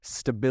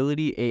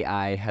Stability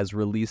AI has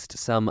released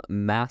some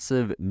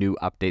massive new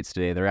updates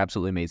today. They're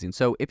absolutely amazing.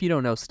 So, if you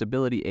don't know,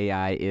 Stability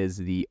AI is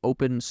the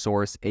open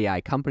source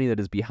AI company that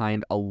is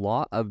behind a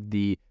lot of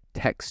the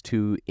text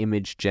to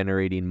image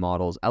generating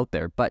models out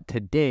there. But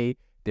today,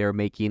 they're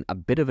making a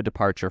bit of a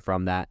departure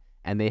from that,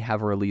 and they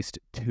have released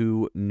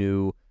two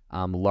new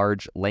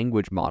large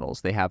language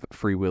models. They have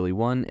FreeWilly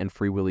 1 and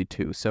FreeWilly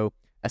 2. So,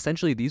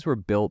 essentially, these were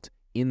built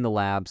in the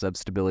labs of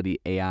Stability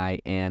AI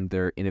and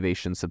their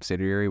innovation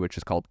subsidiary, which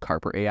is called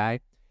Carper AI.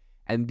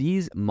 And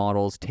these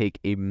models take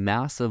a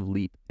massive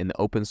leap in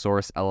the open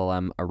source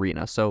LLM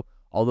arena. So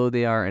although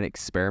they are an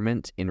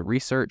experiment in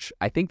research,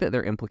 I think that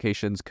their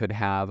implications could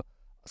have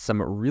some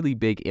really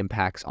big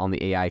impacts on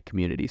the AI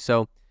community.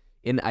 So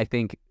I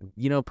think,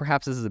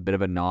 perhaps this is a bit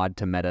of a nod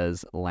to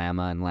Meta's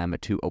Llama and Llama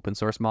 2 open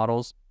source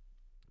models,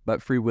 but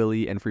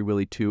FreeWilly and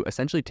FreeWilly 2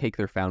 essentially take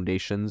their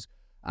foundations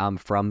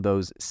from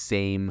those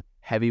same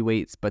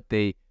heavyweights, but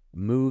they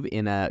move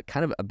in a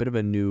kind of a bit of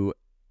a new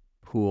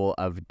pool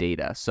of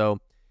data. So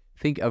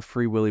think of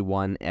FreeWilly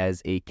 1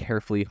 as a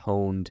carefully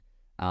honed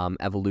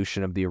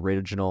evolution of the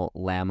original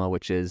Llama,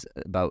 which is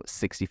about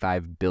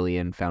 65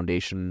 billion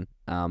foundation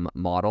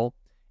model,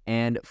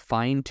 and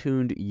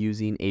fine-tuned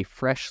using a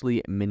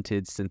freshly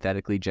minted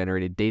synthetically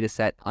generated data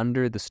set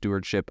under the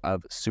stewardship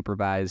of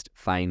supervised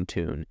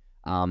fine-tune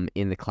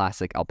in the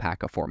classic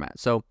alpaca format.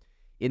 So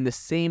in the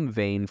same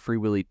vein,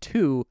 FreeWilly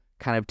 2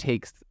 kind of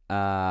takes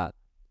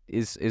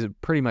is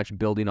pretty much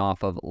building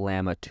off of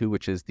Llama 2,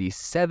 which is the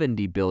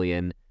 70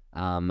 billion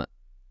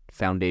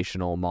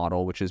foundational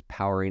model, which is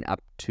powering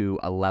up to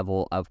a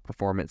level of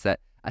performance that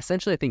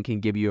essentially I think can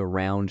give you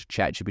around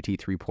ChatGPT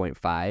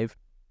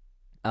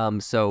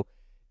 3.5. So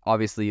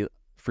obviously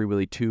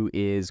FreeWilly 2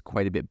 is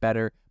quite a bit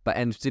better, but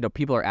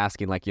people are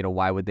asking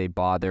why would they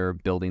bother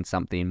building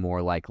something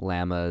more like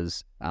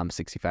Llama's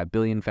 65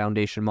 billion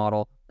foundation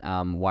model?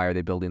 Why are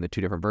they building the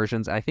two different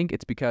versions? I think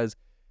it's because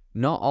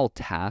not all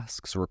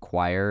tasks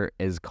require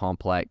as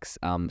complex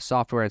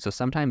software, and so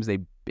sometimes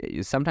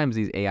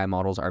these AI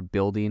models are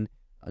building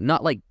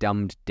not like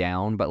dumbed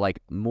down, but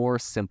like more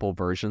simple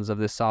versions of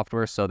this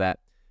software, so that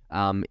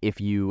it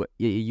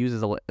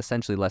uses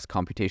essentially less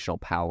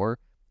computational power.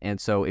 And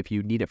so if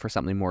you need it for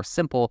something more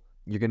simple,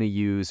 you're going to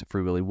use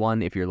FreeWilly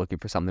 1. If you're looking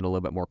for something a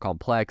little bit more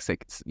complex,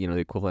 it's the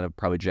equivalent of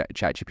probably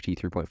ChatGPT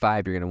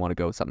 3.5, you're going to want to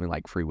go with something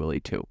like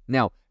FreeWilly 2.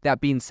 Now,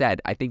 that being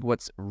said, I think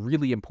what's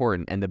really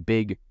important and the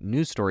big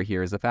news story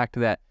here is the fact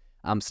that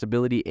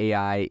Stability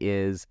AI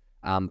is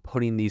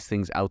putting these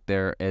things out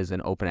there as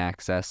an open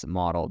access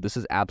model. This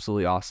is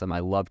absolutely awesome. I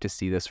love to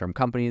see this from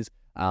companies.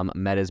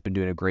 Meta's been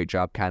doing a great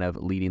job kind of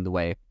leading the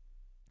way.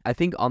 I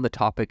think on the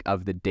topic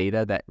of the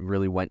data that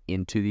really went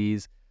into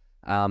these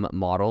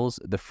models,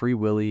 the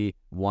FreeWilly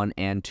 1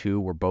 and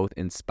 2 were both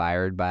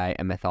inspired by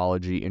a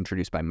methodology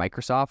introduced by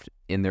Microsoft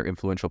in their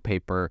influential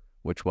paper,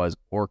 which was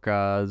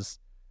Orca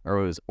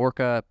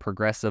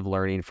Progressive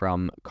Learning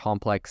from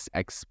Complex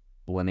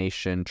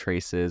Explanation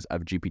Traces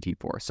of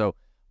GPT-4. So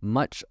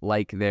much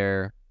like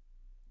their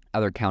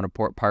other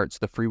counterparts,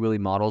 the FreeWilly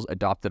models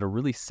adopted a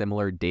really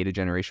similar data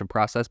generation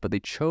process, but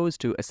they chose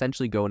to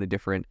essentially go in a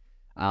different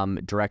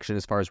direction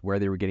as far as where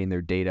they were getting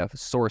their data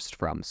sourced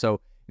from. So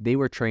they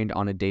were trained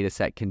on a data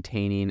set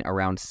containing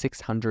around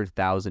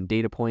 600,000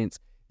 data points.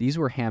 These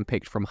were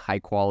handpicked from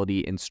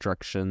high-quality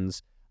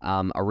instructions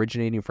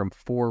originating from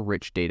 4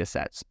 rich data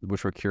sets,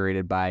 which were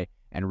curated by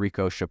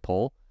Enrico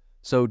Schapol.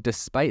 So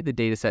despite the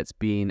data sets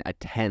being a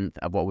tenth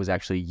of what was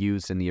actually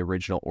used in the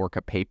original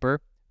Orca paper,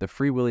 the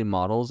FreeWilly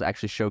models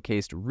actually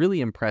showcased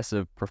really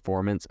impressive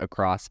performance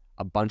across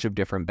a bunch of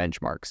different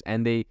benchmarks.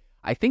 And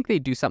I think they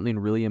do something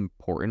really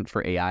important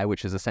for AI,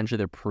 which is essentially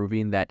they're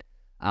proving that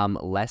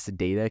less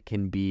data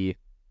can be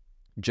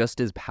just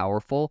as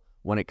powerful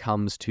when it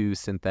comes to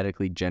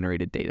synthetically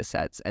generated data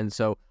sets. And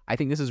so I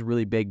think this is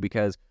really big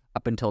because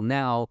up until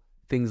now,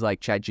 things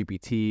like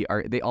ChatGPT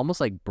they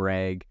almost like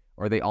brag,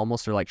 or they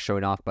almost are like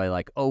showing off by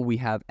like, oh, we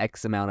have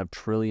X amount of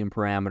trillion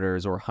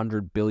parameters or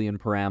 100 billion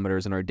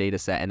parameters in our data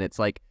set. And it's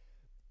like,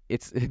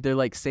 they're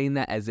like saying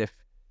that as if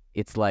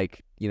it's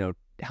like,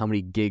 how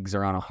many gigs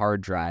are on a hard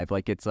drive.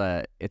 Like it's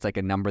like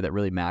a number that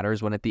really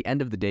matters, when at the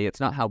end of the day, it's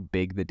not how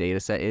big the data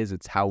set is,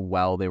 it's how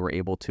well they were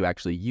able to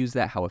actually use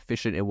that, how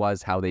efficient it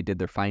was, how they did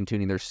their fine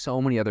tuning. There's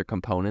so many other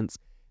components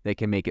that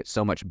can make it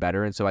so much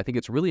better. And so I think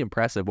it's really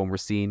impressive when we're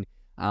seeing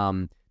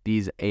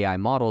these AI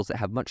models that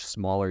have much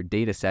smaller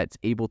data sets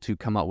able to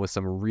come up with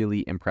some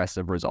really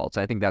impressive results.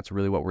 I think that's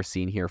really what we're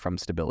seeing here from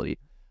Stability.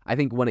 I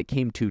think when it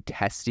came to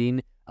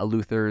testing,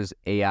 Eleuther's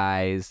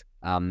AI's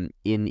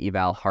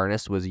in-eval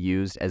harness was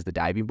used as the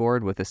diving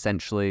board, with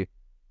essentially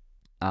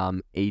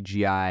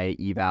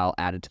AGI eval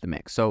added to the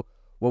mix. So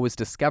what was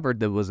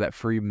discovered was that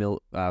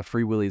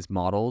FreeWilly's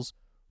models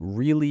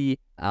really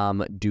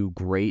do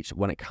great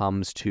when it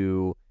comes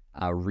to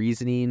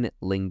reasoning,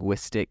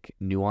 linguistic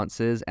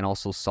nuances, and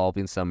also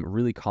solving some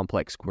really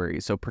complex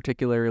queries. So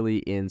particularly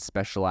in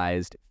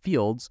specialized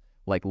fields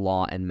like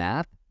law and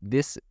math,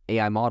 this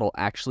AI model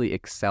actually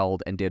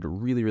excelled and did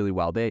really, really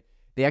well. They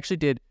actually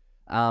did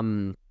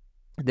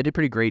they did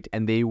pretty great,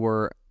 and they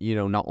were,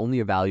 not only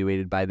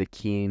evaluated by the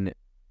keen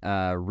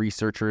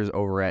researchers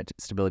over at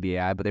Stability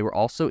AI, but they were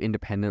also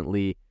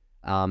independently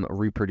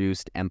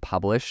reproduced and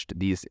published.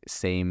 These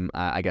same,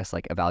 I guess,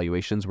 like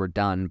evaluations were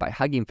done by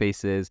Hugging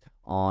Faces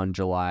on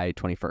July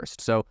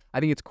 21st. So I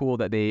think it's cool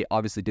that they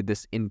obviously did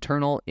this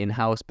internal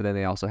in-house, but then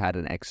they also had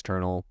an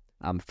external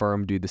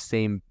firm do the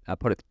same,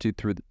 put it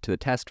to the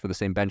test for the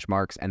same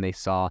benchmarks, and they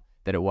saw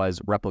that it was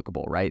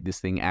replicable, right? This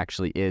thing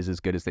actually is as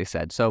good as they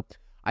said. So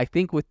I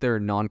think with their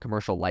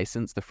non-commercial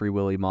license, the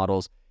FreeWilly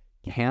models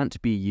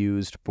can't be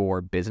used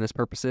for business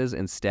purposes.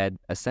 Instead,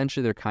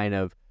 essentially, they're kind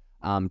of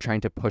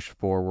trying to push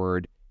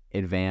forward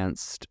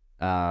advanced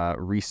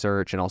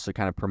research and also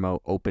kind of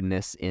promote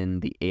openness in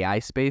the AI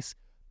space.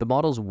 The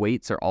model's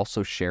weights are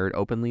also shared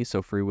openly,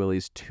 so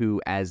FreeWilly's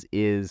 2 as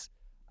is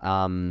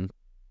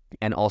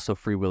and also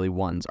FreeWilly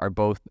 1s are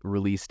both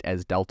released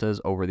as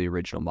deltas over the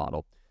original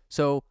model.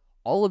 So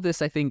all of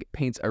this, I think,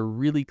 paints a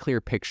really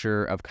clear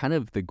picture of kind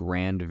of the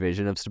grand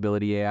vision of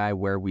Stability AI,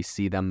 where we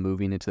see them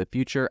moving into the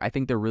future. I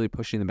think they're really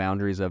pushing the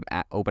boundaries of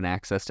open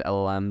access to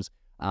LLMs.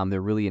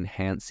 They're really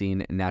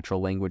enhancing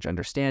natural language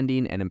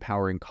understanding and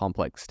empowering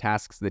complex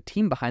tasks. The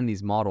team behind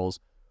these models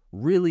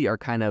really are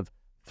kind of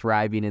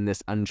thriving in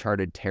this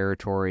uncharted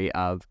territory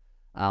of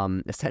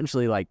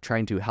essentially like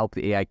trying to help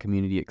the AI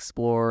community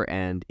explore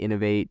and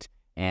innovate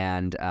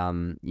and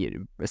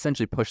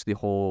essentially push the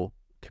whole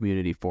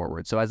community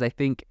forward. So as I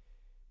think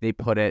they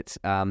put it,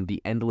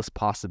 the endless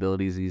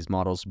possibilities these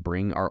models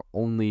bring are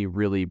only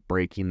really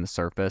breaking the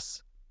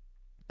surface.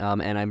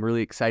 And I'm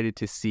really excited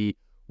to see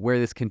where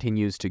this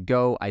continues to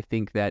go. I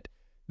think that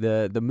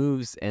the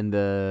moves and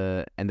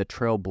the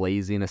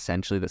trailblazing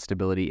essentially that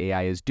Stability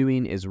AI is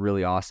doing is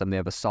really awesome. They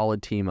have a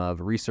solid team of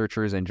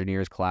researchers,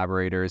 engineers,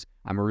 collaborators.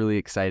 I'm really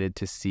excited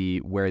to see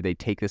where they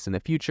take this in the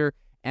future.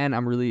 And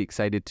I'm really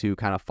excited to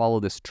kind of follow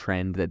this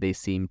trend that they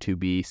seem to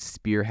be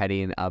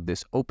spearheading of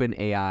this open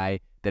AI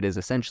that is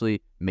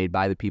essentially made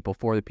by the people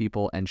for the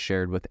people and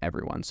shared with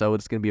everyone. So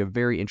it's going to be a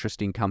very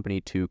interesting company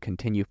to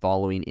continue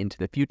following into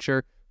the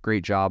future.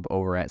 Great job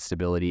over at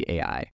Stability AI.